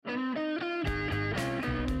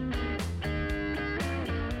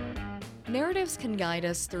Narratives can guide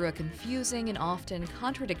us through a confusing and often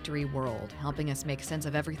contradictory world, helping us make sense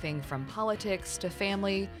of everything from politics to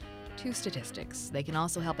family to statistics. They can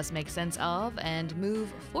also help us make sense of and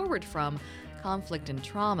move forward from conflict and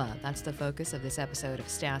trauma. That's the focus of this episode of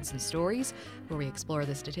Stats and Stories, where we explore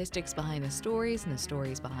the statistics behind the stories and the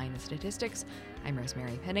stories behind the statistics. I'm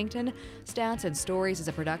Rosemary Pennington. Stats and Stories is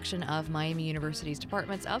a production of Miami University's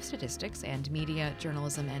Departments of Statistics and Media,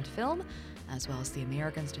 Journalism, and Film, as well as the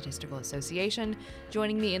American Statistical Association.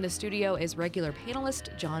 Joining me in the studio is regular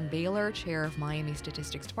panelist John Baylor, chair of Miami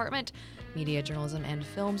Statistics Department. Media, Journalism, and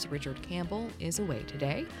Film's Richard Campbell is away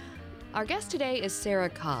today. Our guest today is Sara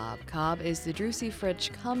Cobb. Cobb is the Drucie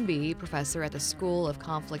French Cumbie professor at the School of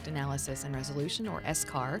Conflict Analysis and Resolution, or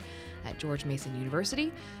SCAR, at George Mason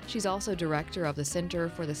University. She's also director of the Center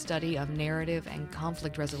for the Study of Narrative and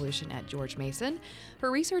Conflict Resolution at George Mason.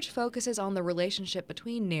 Her research focuses on the relationship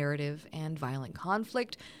between narrative and violent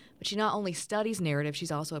conflict. But she not only studies narrative,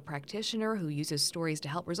 she's also a practitioner who uses stories to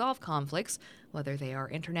help resolve conflicts, whether they are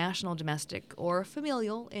international, domestic, or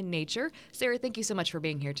familial in nature. Sara, thank you so much for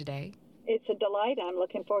being here today. It's a delight. I'm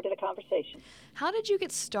looking forward to the conversation. How did you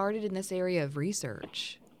get started in this area of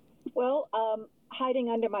research? Well, hiding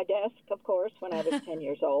under my desk, of course, when I was 10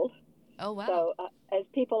 years old. Oh, wow. So as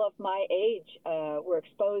people of my age were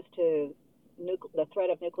exposed to the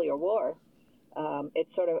threat of nuclear war, it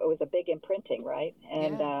was a big imprinting, right?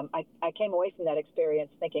 And Yeah. I came away from that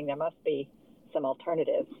experience thinking there must be some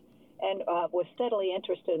alternatives, and was steadily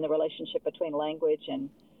interested in the relationship between language and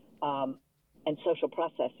social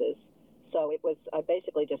processes. So I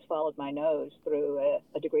basically just followed my nose through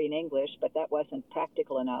a degree in English, but that wasn't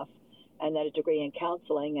practical enough, and then a degree in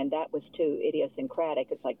counseling, and that was too idiosyncratic.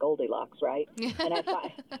 It's like Goldilocks, right? And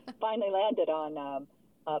I finally landed on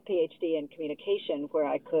a Ph.D. in communication, where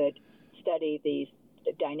I could study the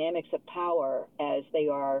dynamics of power as they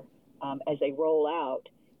roll out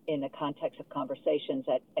in the context of conversations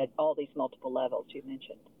at all these multiple levels you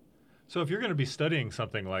mentioned. So if you're going to be studying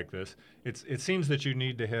something like this, it seems that you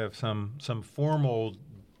need to have some formal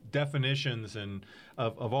definitions and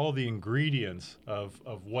of all the ingredients of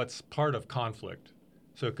what's part of conflict.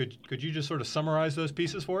 So could you just sort of summarize those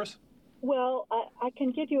pieces for us? Well, I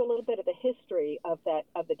can give you a little bit of the history of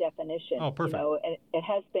the definition. Oh, perfect. And it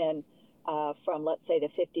has been from, let's say, the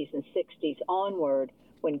 50s and 60s onward,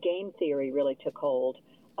 when game theory really took hold.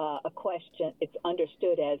 It's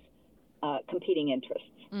understood as competing interests.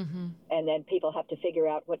 Mm-hmm. And then people have to figure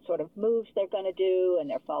out what sort of moves they're going to do, and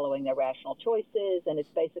they're following their rational choices, and it's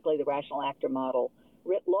basically the rational actor model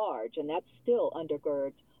writ large, and that still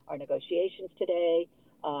undergirds our negotiations today.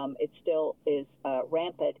 It still is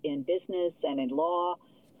rampant in business and in law.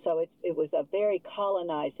 So it was a very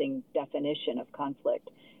colonizing definition of conflict.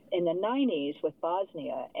 In the 90s, with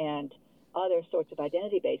Bosnia and other sorts of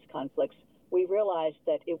identity-based conflicts, we realized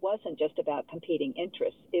that it wasn't just about competing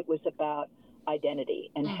interests. It was about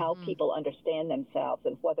identity and how people understand themselves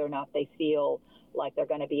and whether or not they feel like they're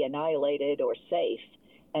going to be annihilated or safe,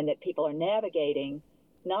 and that people are navigating,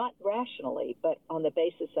 not rationally, but on the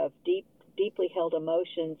basis of deeply held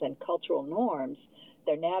emotions and cultural norms.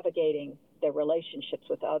 They're navigating their relationships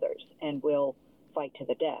with others and will fight to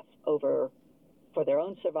the death for their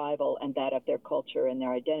own survival and that of their culture and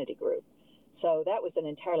their identity group. So that was an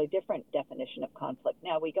entirely different definition of conflict.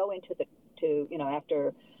 Now we go into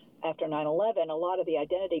after 9/11, a lot of the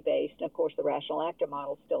identity-based, and of course the rational actor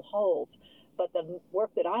model still holds, but the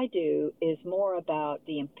work that I do is more about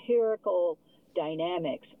the empirical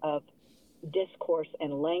dynamics of discourse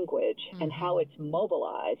and language and how it's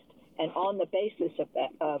mobilized, and on the basis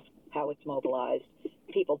of how it's mobilized,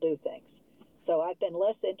 people do things. So I've been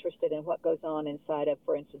less interested in what goes on inside of,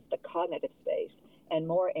 for instance, the cognitive space, and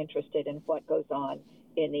more interested in what goes on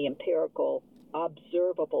in the empirical,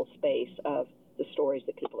 observable space of the stories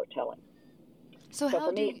that people are telling. So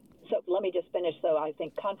let me just finish. So I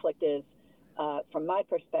think conflict is, from my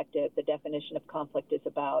perspective, the definition of conflict is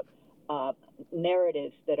about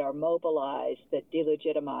narratives that are mobilized, that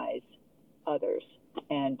delegitimize others,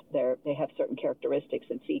 and they have certain characteristics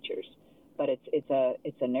and features. But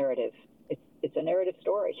it's a narrative. It's a narrative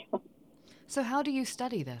story. So how do you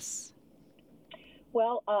study this?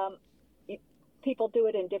 Well, people do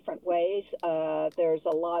it in different ways. There's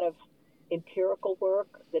a lot of empirical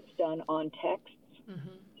work that's done on texts,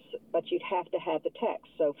 but you'd have to have the text.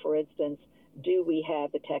 So, for instance, do we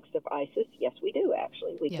have the text of ISIS? Yes, we do,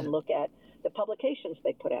 actually. We can look at the publications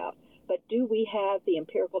they put out. But do we have the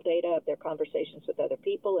empirical data of their conversations with other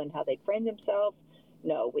people and how they frame themselves?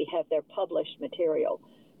 No, we have their published material.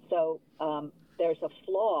 So there's a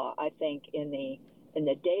flaw, I think, in the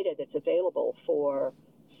data that's available for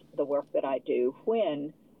the work that I do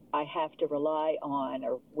when I have to rely on,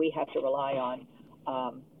 or we have to rely on,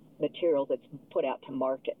 material that's put out to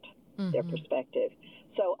market their perspective.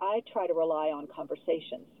 So I try to rely on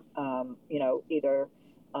conversations, either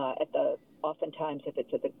oftentimes if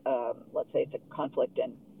it's let's say it's a conflict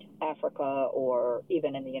in Africa or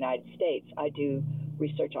even in the United States, I do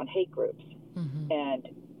research on hate groups and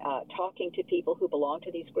talking to people who belong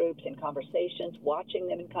to these groups in conversations, watching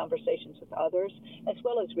them in conversations with others, as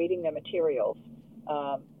well as reading their materials.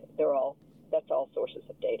 That's all sources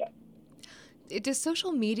of data. Does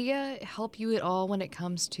social media help you at all when it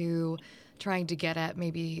comes to trying to get at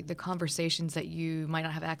maybe the conversations that you might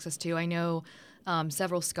not have access to? I know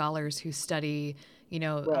several scholars who study,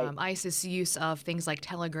 ISIS use of things like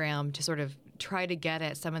Telegram to sort of try to get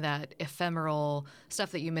at some of that ephemeral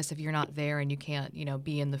stuff that you miss if you're not there and you can't,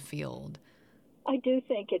 be in the field. I do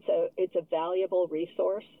think it's a valuable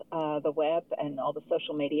resource, the web and all the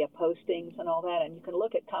social media postings and all that. And you can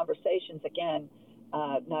look at conversations, again,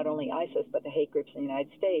 not only ISIS, but the hate groups in the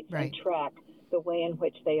United States, and track the way in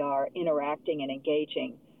which they are interacting and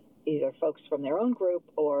engaging either folks from their own group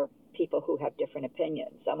or people who have different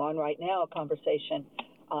opinions. I'm on right now a conversation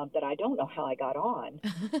that I don't know how I got on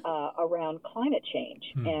around climate change.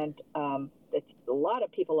 And it's a lot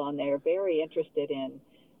of people on there very interested in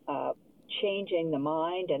changing the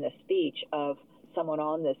mind and the speech of someone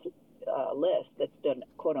on this list that's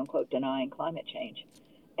quote unquote denying climate change.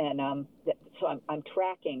 And so I'm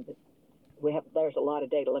tracking. There's a lot of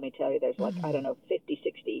data. Let me tell you, there's 50,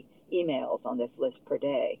 60 emails on this list per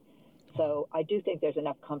day. So I do think there's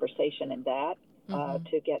enough conversation in that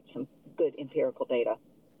to get some good empirical data.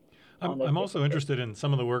 I'm also interested in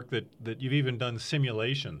some of the work that you've even done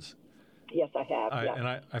simulations. Yes, I have. And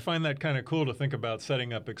I find that kind of cool to think about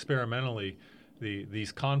setting up experimentally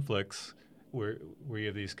these conflicts where you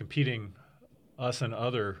have these competing us and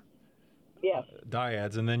other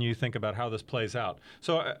dyads, and then you think about how this plays out.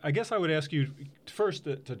 So I guess I would ask you first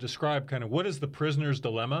to describe kind of what is the prisoner's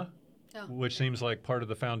dilemma, which seems like part of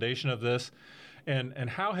the foundation of this, and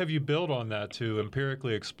how have you built on that to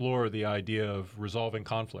empirically explore the idea of resolving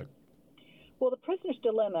conflict? Well, the prisoner's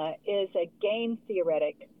dilemma is a game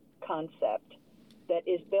theoretic concept that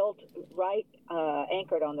is built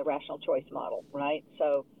anchored on the rational choice model, right?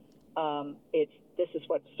 So this is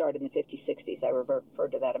what started in the 50s, 60s. I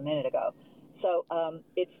referred to that a minute ago. So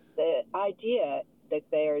it's the idea that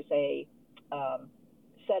there's a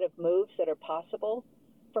set of moves that are possible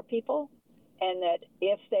for people, and that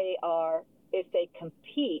if they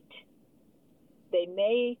compete, they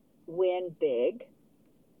may win big,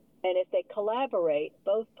 and if they collaborate,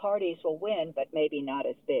 both parties will win, but maybe not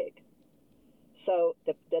as big. So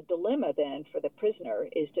the dilemma then for the prisoner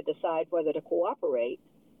is to decide whether to cooperate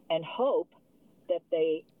and hope that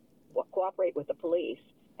they cooperate with the police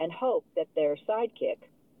and hope that their sidekick,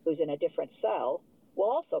 who's in a different cell, will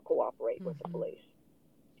also cooperate with the police.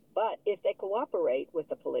 But if they cooperate with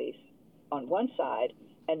the police on one side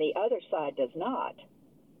and the other side does not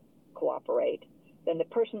cooperate, then the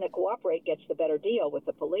person that cooperates gets the better deal with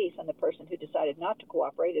the police, and the person who decided not to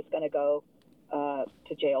cooperate is going to go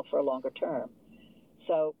to jail for a longer term.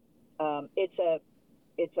 So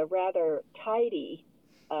it's a rather tidy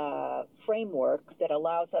framework that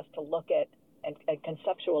allows us to look at and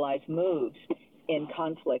conceptualize moves in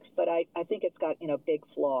conflicts. But I think it's got big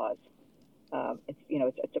flaws.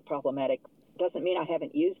 It's a problematic. Doesn't mean I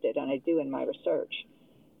haven't used it, and I do in my research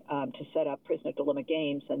to set up prisoner dilemma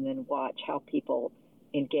games and then watch how people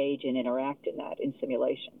engage and interact in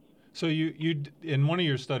simulations. So you in one of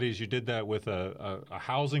your studies you did that with a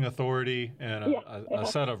housing authority and a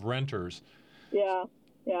set of renters. Yeah,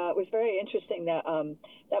 it was very interesting. That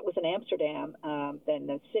was in Amsterdam. Then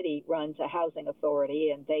the city runs a housing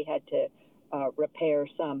authority, and they had to repair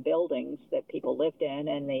some buildings that people lived in,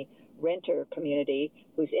 and the renter community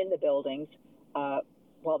who's in the buildings,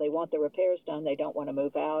 while they want the repairs done, they don't want to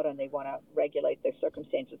move out, and they want to regulate the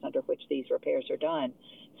circumstances under which these repairs are done.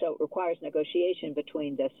 So it requires negotiation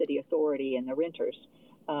between the city authority and the renters.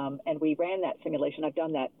 And we ran that simulation. I've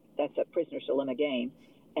done that. That's a prisoner's dilemma game.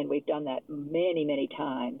 And we've done that many, many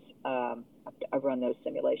times. I've run those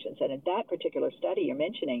simulations. And in that particular study you're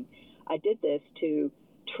mentioning, I did this to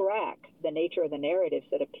track the nature of the narratives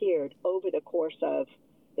that appeared over the course of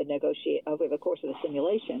the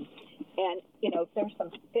simulation. And, there's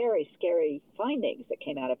some very scary findings that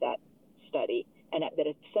came out of that study and that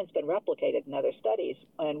have since been replicated in other studies.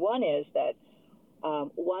 And one is that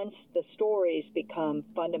once the stories become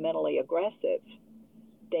fundamentally aggressive,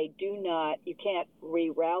 you can't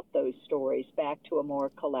reroute those stories back to a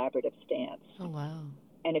more collaborative stance. Oh, wow.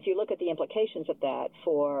 And if you look at the implications of that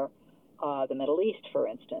for the Middle East, for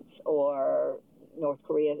instance, or North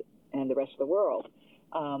Korea and the rest of the world,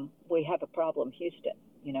 we have a problem, Houston.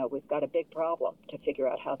 We've got a big problem to figure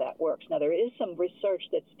out how that works. Now, there is some research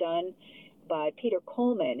that's done by Peter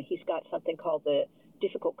Coleman. He's got something called the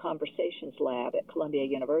Difficult Conversations Lab at Columbia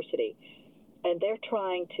University, and they're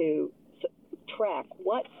trying to track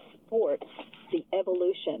what supports the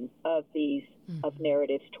evolution of these of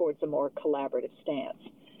narratives towards a more collaborative stance.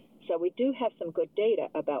 So we do have some good data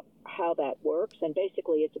about how that works, and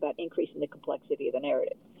basically it's about increasing the complexity of the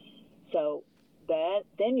narrative. So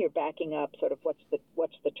then you're backing up sort of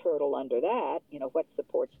what's the turtle under that, what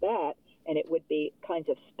supports that, and it would be kinds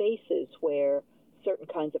of spaces where certain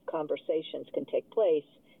kinds of conversations can take place,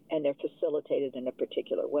 and they're facilitated in a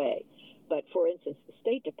particular way. But for instance, the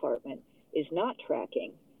State Department is not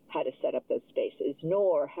tracking how to set up those spaces,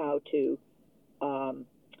 nor how to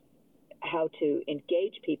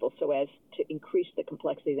engage people so as to increase the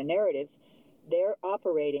complexity of the narratives. They're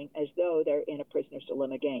operating as though they're in a prisoner's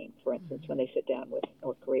dilemma game, for instance, when they sit down with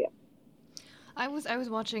North Korea. I was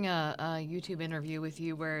watching a YouTube interview with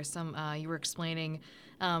you where you were explaining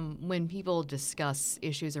when people discuss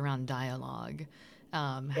issues around dialogue,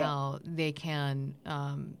 how they can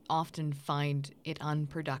often find it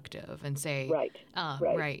unproductive and say,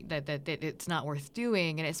 that it's not worth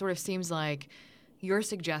doing. And it sort of seems like you're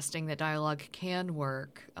suggesting that dialogue can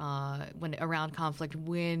work when around conflict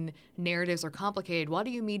when narratives are complicated. What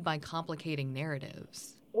do you mean by complicating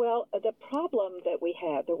narratives? Well, the problem that we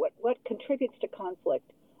have, what contributes to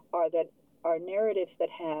conflict are narratives that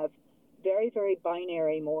have very, very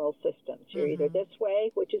binary moral systems. You're either this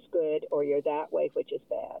way, which is good, or you're that way, which is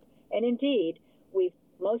bad. And indeed,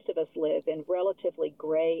 most of us live in relatively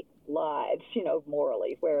gray lives,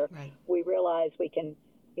 morally, where we realize we can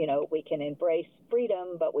embrace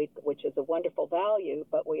freedom, which is a wonderful value,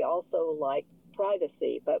 but we also like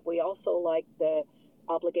privacy, but we also like the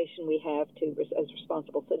obligation we have as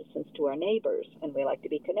responsible citizens to our neighbors, and we like to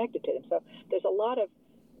be connected to them. So there's a lot of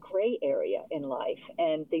gray area in life,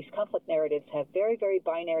 and these conflict narratives have very, very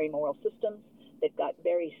binary moral systems. They've got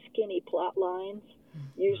very skinny plot lines,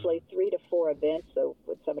 usually 3 to 4 events. So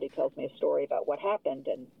when somebody tells me a story about what happened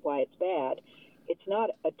and why it's bad, it's not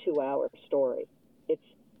a 2-hour story.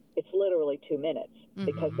 It's literally 2 minutes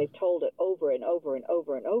because they've told it over and over and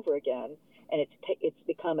over and over again, and it's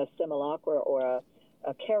become a simulacra or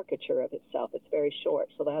a caricature of itself. It's very short,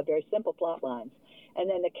 so they have very simple plot lines. And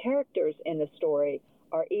then the characters in the story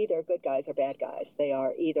are either good guys or bad guys. They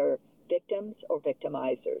are either victims or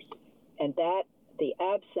victimizers. And that the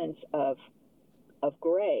absence of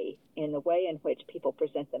gray in the way in which people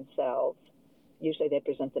present themselves, usually they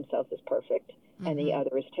present themselves as perfect, and the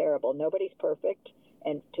other is terrible. Nobody's perfect,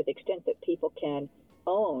 and to the extent that people can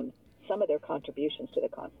own some of their contributions to the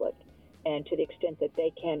conflict, and to the extent that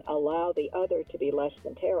they can allow the other to be less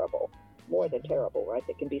than terrible, more than terrible, right?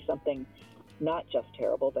 It can be something not just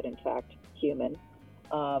terrible, but in fact human.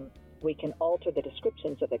 We can alter the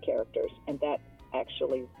descriptions of the characters, and that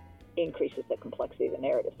actually increases the complexity of the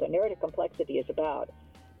narrative. So narrative complexity is about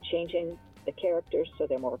changing the characters so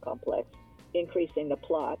they're more complex, increasing the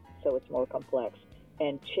plot so it's more complex,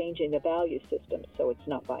 and changing the value system so it's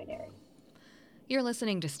not binary. You're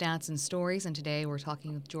listening to Stats and Stories, and today we're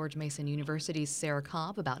talking with George Mason University's Sara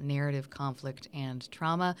Cobb about narrative conflict and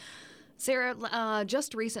trauma. Sara,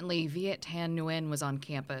 just recently, Viet Thanh Nguyen was on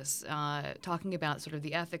campus talking about sort of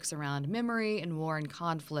the ethics around memory and war and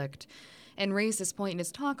conflict, and raised this point in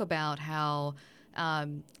his talk about how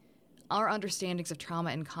our understandings of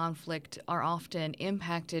trauma and conflict are often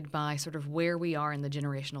impacted by sort of where we are in the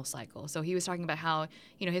generational cycle. So he was talking about how,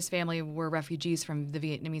 his family were refugees from the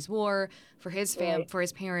Vietnamese War. For his for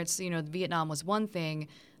his parents, Vietnam was one thing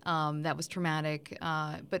that was traumatic,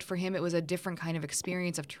 but for him it was a different kind of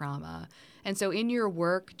experience of trauma. And so in your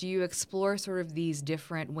work, do you explore sort of these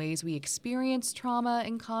different ways we experience trauma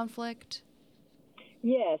and conflict?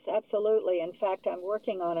 Yes, absolutely. In fact, I'm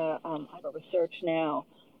working on I have a research now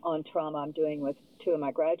on trauma I'm doing with 2 of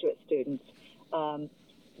my graduate students.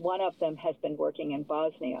 One of them has been working in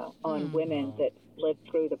Bosnia on women that lived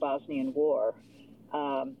through the Bosnian War,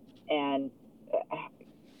 and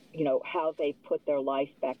how they put their life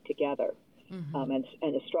back together, and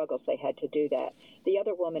the struggles they had to do that. The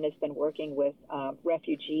other woman has been working with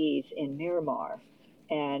refugees in Myanmar,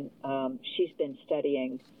 and she's been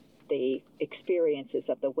studying the experiences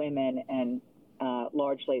of the women and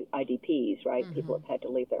largely IDPs, right? People have had to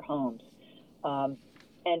leave their homes.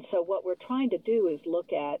 And so what we're trying to do is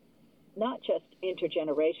look at not just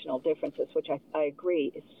intergenerational differences, which I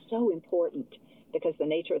agree is so important because the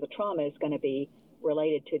nature of the trauma is going to be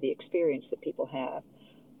related to the experience that people have.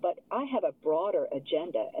 But I have a broader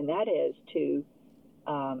agenda, and that is to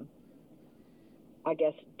I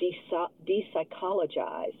guess,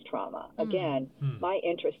 de-psychologize trauma. Again, my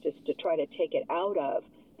interest is to try to take it out of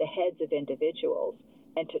the heads of individuals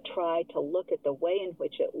and to try to look at the way in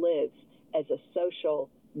which it lives as a social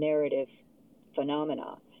narrative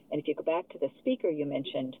phenomena. And if you go back to the speaker you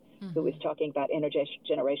mentioned, who was talking about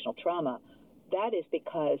intergenerational trauma, that is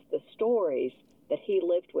because the stories that he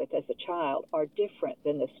lived with as a child are different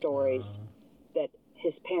than the stories that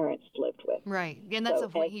his parents lived with. Right. And that's the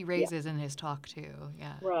point he raises in his talk, too.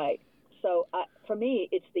 Yeah. Right. So for me,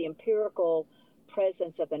 it's the empirical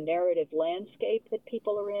presence of the narrative landscape that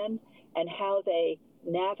people are in and how they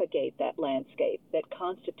navigate that landscape that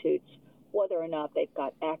constitutes whether or not they've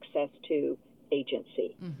got access to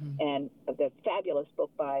agency. And the fabulous book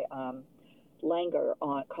by Langer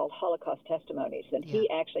called Holocaust Testimonies, and he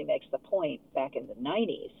actually makes the point back in the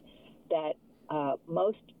 90s that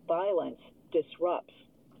most violence disrupts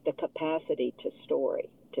the capacity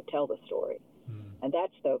to tell the story. And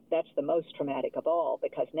that's the most traumatic of all,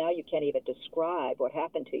 because now you can't even describe what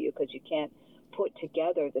happened to you because you can't put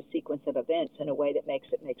together the sequence of events in a way that makes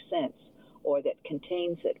it make sense or that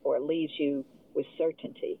contains it or leaves you with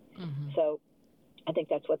certainty. So I think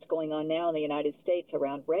that's what's going on now in the United States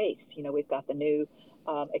around race. You know, we've got the new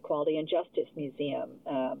Equality and Justice Museum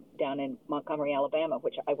down in Montgomery, Alabama,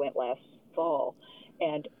 which I went last fall.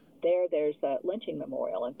 And there's a lynching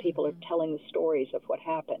memorial, and people are telling the stories of what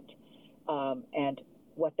happened and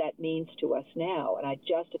what that means to us now. And I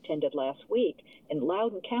just attended last week in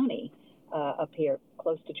Loudoun County, up here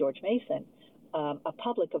close to George Mason, a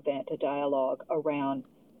public event, a dialogue around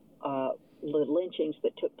the lynchings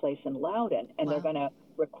that took place in Loudoun, and they're going to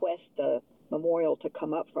request the memorial to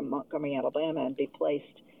come up from Montgomery, Alabama, and be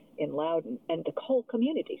placed in Loudoun, and the whole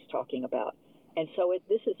community's talking about. And so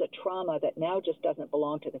this is a trauma that now just doesn't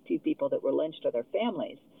belong to the few people that were lynched or their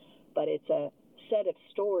families, but it's a set of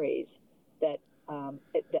stories that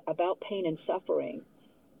about pain and suffering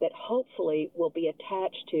that hopefully will be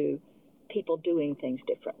attached to people doing things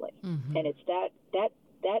differently. And it's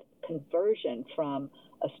that conversion from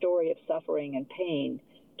a story of suffering and pain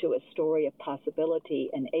to a story of possibility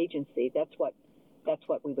and agency. That's what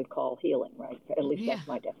we would call healing, right? At least that's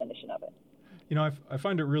my definition of it. You know, I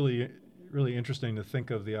find it really interesting to think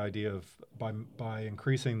of the idea of by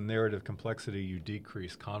increasing narrative complexity, you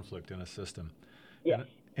decrease conflict in a system. Yes.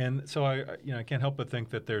 And so I can't help but think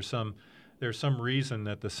that there's some reason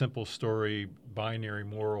that the simple story binary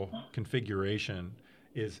moral configuration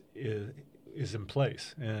is in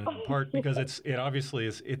place, and in part because it obviously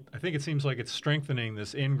is. I think it seems like it's strengthening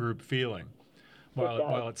this in-group feeling.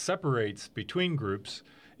 While it separates between groups,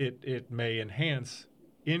 it may enhance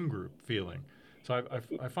in-group feeling. So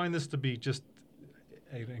I find this to be just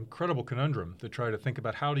an incredible conundrum to try to think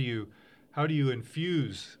about how do you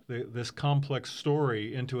infuse this complex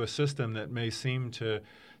story into a system that may seem to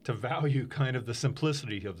value kind of the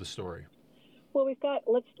simplicity of the story. Well, we've got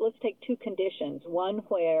let's take two conditions. One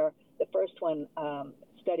where the first one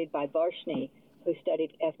studied by Varshney, who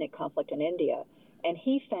studied ethnic conflict in India, and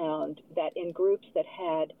he found that in groups that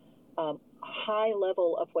had high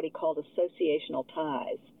level of what he called associational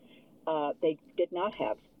ties, they did not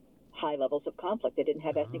have high levels of conflict. They didn't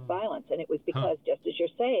have ethnic violence, and it was because, just as you're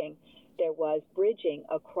saying, there was bridging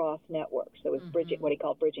across networks. There was bridging, what he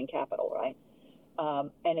called bridging capital, right?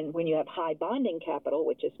 And when you have high bonding capital,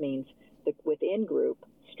 which just means the within group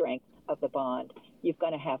strength of the bond, you're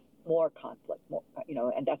going to have more conflict,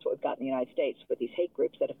 and that's what we've got in the United States with these hate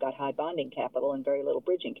groups that have got high bonding capital and very little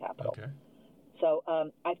bridging capital. Okay. So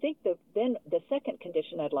I think then the second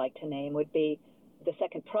condition I'd like to name would be the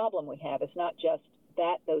second problem we have is not just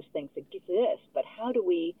that those things exist, but how do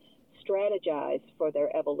we strategize for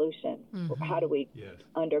their evolution? How do we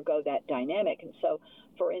undergo that dynamic? And so,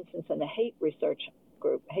 for instance, in the hate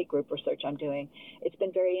group research I'm doing, it's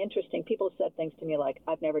been very interesting. People have said things to me like,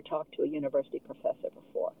 I've never talked to a university professor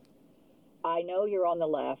before. I know you're on the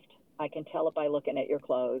left. I can tell it by looking at your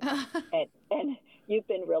clothes. and you've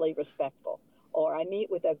been really respectful. Or I meet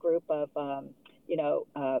with a group of,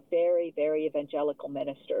 very, very evangelical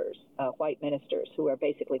ministers, white ministers who are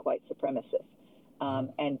basically white supremacists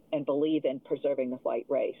and believe in preserving the white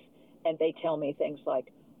race. And they tell me things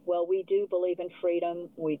like, well, we do believe in freedom.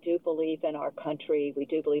 We do believe in our country. We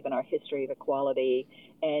do believe in our history of equality.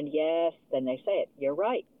 And yes, then they say it. You're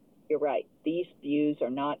right. You're right. These views are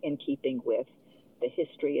not in keeping with the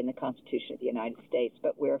history and the Constitution of the United States,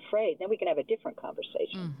 but we're afraid. Then we can have a different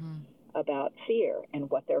conversation about fear and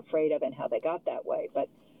what they're afraid of and how they got that way. But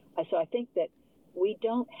so I think that we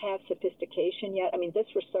don't have sophistication yet. I mean, this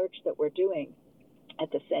research that we're doing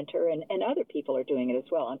at the center, and other people are doing it as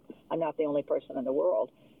well. I'm not the only person in the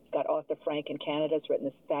world, got Arthur Frank in Canada has written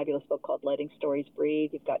this fabulous book called Letting Stories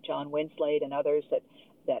Breathe. You've got John Winslade and others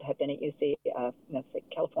that have been at UC,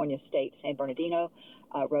 California State, San Bernardino,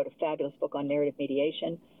 wrote a fabulous book on narrative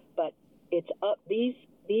mediation. But it's up these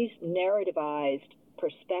narrativized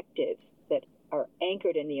perspectives that are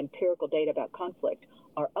anchored in the empirical data about conflict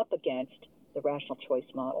are up against the rational choice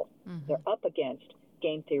model. Mm-hmm. They're up against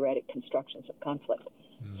game theoretic constructions of conflict.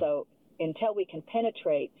 Mm-hmm. So until we can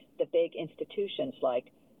penetrate the big institutions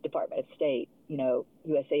like Department of State,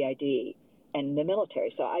 USAID, and the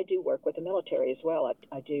military. So I do work with the military as well.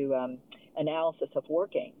 I do analysis of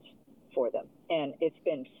workings for them. And it's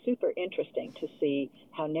been super interesting to see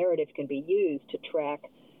how narrative can be used to track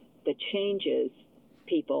the changes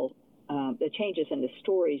the changes in the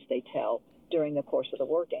stories they tell during the course of the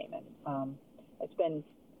war game. And it's been,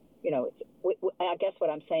 I guess what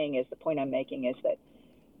I'm saying is, the point I'm making is that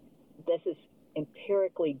this is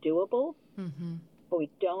empirically doable, mm-hmm. but we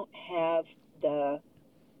don't have the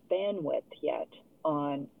bandwidth yet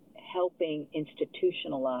on helping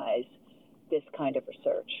institutionalize this kind of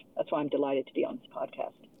research. That's why I'm delighted to be on this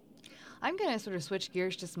podcast. I'm going to sort of switch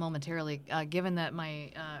gears just momentarily, given that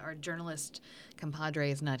our journalist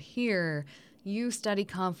compadre is not here. You study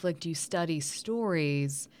conflict, you study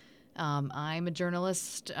stories. I'm a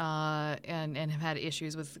journalist and have had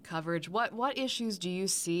issues with coverage. What issues do you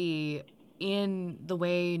see in the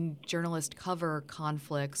way journalists cover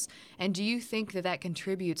conflicts, and do you think that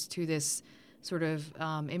contributes to this sort of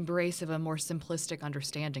embrace of a more simplistic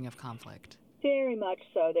understanding of conflict? Very much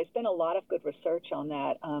so. There's been a lot of good research on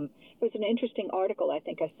that. There was an interesting article, I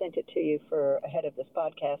think I sent it to you ahead of this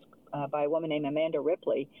podcast, by a woman named Amanda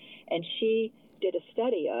Ripley, and she did a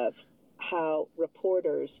study of how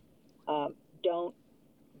reporters don't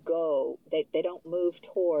move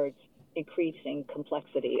towards increasing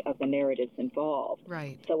complexity of the narratives involved.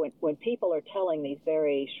 Right. So when people are telling these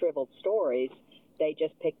very shriveled stories, they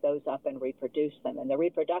just pick those up and reproduce them. And the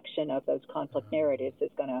reproduction of those conflict narratives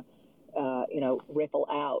is going to ripple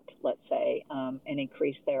out, let's say, and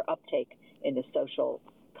increase their uptake in the social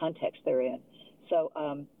context they're in. So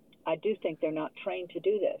I do think they're not trained to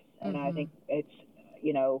do this. And mm-hmm. I think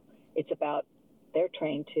it's about they're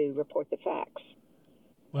trained to report the facts.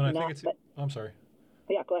 Well, I think I'm sorry.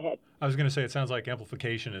 Yeah, go ahead. I was going to say, it sounds like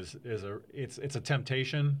amplification is a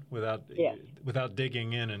temptation without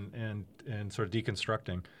digging in and sort of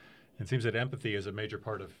deconstructing. It seems that empathy is a major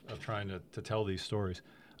part of trying to tell these stories.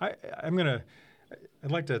 I'd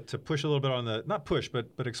like to push a little bit on not push,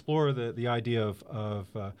 but explore the idea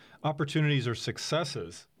of opportunities or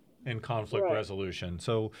successes in conflict right. resolution.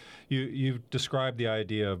 So you've described the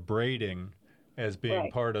idea of braiding as being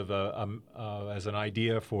right. part of as an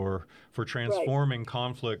idea for transforming right.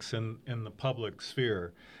 conflicts in the public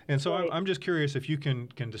sphere. And so right. I'm just curious if you can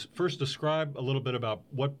first describe a little bit about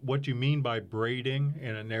what you mean by braiding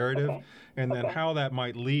in a narrative, okay. and then how that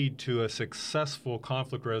might lead to a successful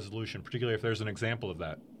conflict resolution, particularly if there's an example of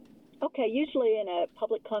that. Okay, usually in a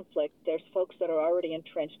public conflict, there's folks that are already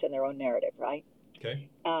entrenched in their own narrative, right? Okay.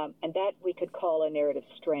 And that we could call a narrative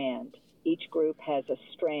strand. Each group has a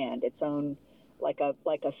strand, its own, like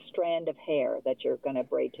a strand of hair that you're going to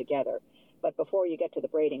braid together. But before you get to the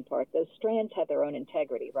braiding part, those strands have their own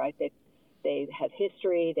integrity, right? They have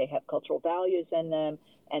history, they have cultural values in them,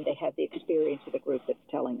 and they have the experience of the group that's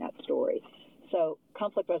telling that story. So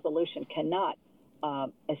conflict resolution cannot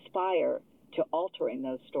aspire to altering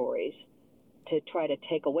those stories to try to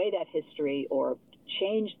take away that history or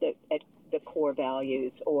change the core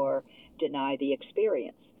values or deny the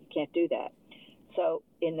experience. You can't do that. So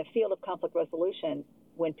in the field of conflict resolution,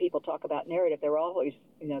 when people talk about narrative, they're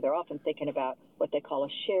often thinking about what they call a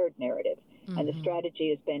shared narrative. Mm-hmm. And the strategy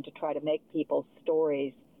has been to try to make people's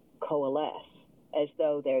stories coalesce as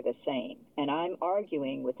though they're the same. And I'm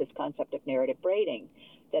arguing with this concept of narrative braiding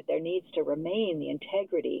that there needs to remain the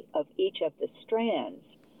integrity of each of the strands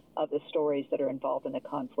of the stories that are involved in the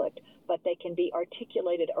conflict, but they can be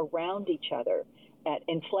articulated around each other at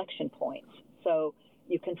inflection points. So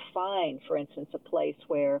you can find, for instance, a place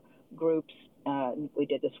where groups, we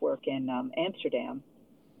did this work in Amsterdam,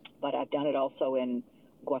 but I've done it also in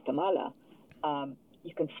Guatemala.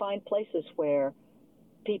 You can find places where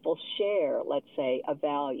people share, let's say, a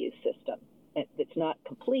value system. It's not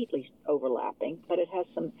completely overlapping, but it has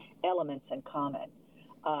some elements in common.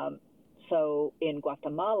 So in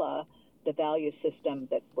Guatemala, the value system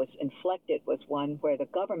that was inflected was one where the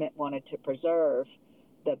government wanted to preserve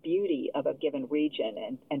the beauty of a given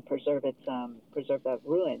region and preserve the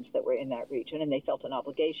ruins that were in that region, and they felt an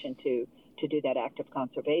obligation to do that act of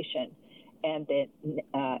conservation. And the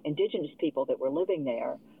indigenous people that were living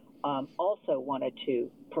there also wanted to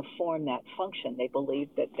perform that function. They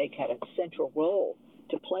believed that they had a central role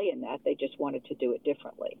to play in that. They just wanted to do it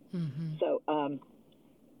differently. Mm-hmm. So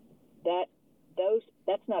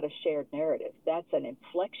that's not a shared narrative. That's an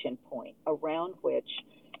inflection point around which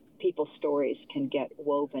people's stories can get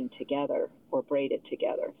woven together or braided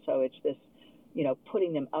together. So it's this,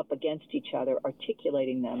 putting them up against each other,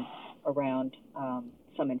 articulating them around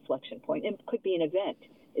some inflection point. It could be an event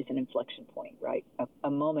is an inflection point, right? A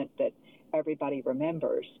moment that everybody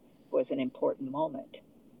remembers was an important moment.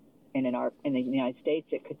 And in the United States,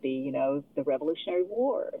 it could be, the Revolutionary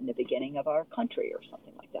War in the beginning of our country or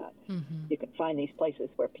something like that. Mm-hmm. You can find these places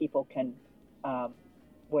where people can,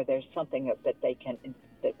 where there's something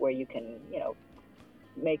where you can,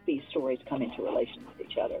 make these stories come into relation with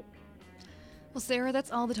each other. Well, Sara,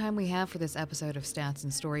 that's all the time we have for this episode of Stats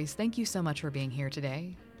and Stories. Thank you so much for being here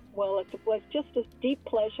today. Well, it was just a deep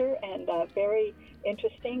pleasure and very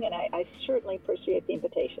interesting, and I certainly appreciate the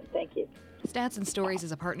invitation. Thank you. Stats and Stories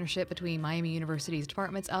is a partnership between Miami University's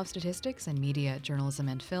Departments of Statistics and Media, Journalism,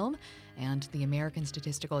 and Film and the American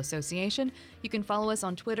Statistical Association. You can follow us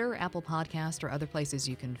on Twitter, Apple Podcast, or other places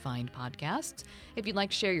you can find podcasts. If you'd like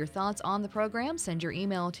to share your thoughts on the program, send your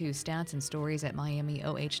email to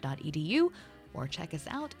statsandstories@miamioh.edu or check us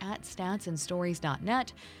out at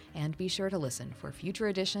statsandstories.net. And be sure to listen for future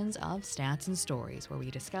editions of Stats and Stories, where we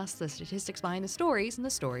discuss the statistics behind the stories and the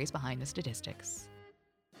stories behind the statistics.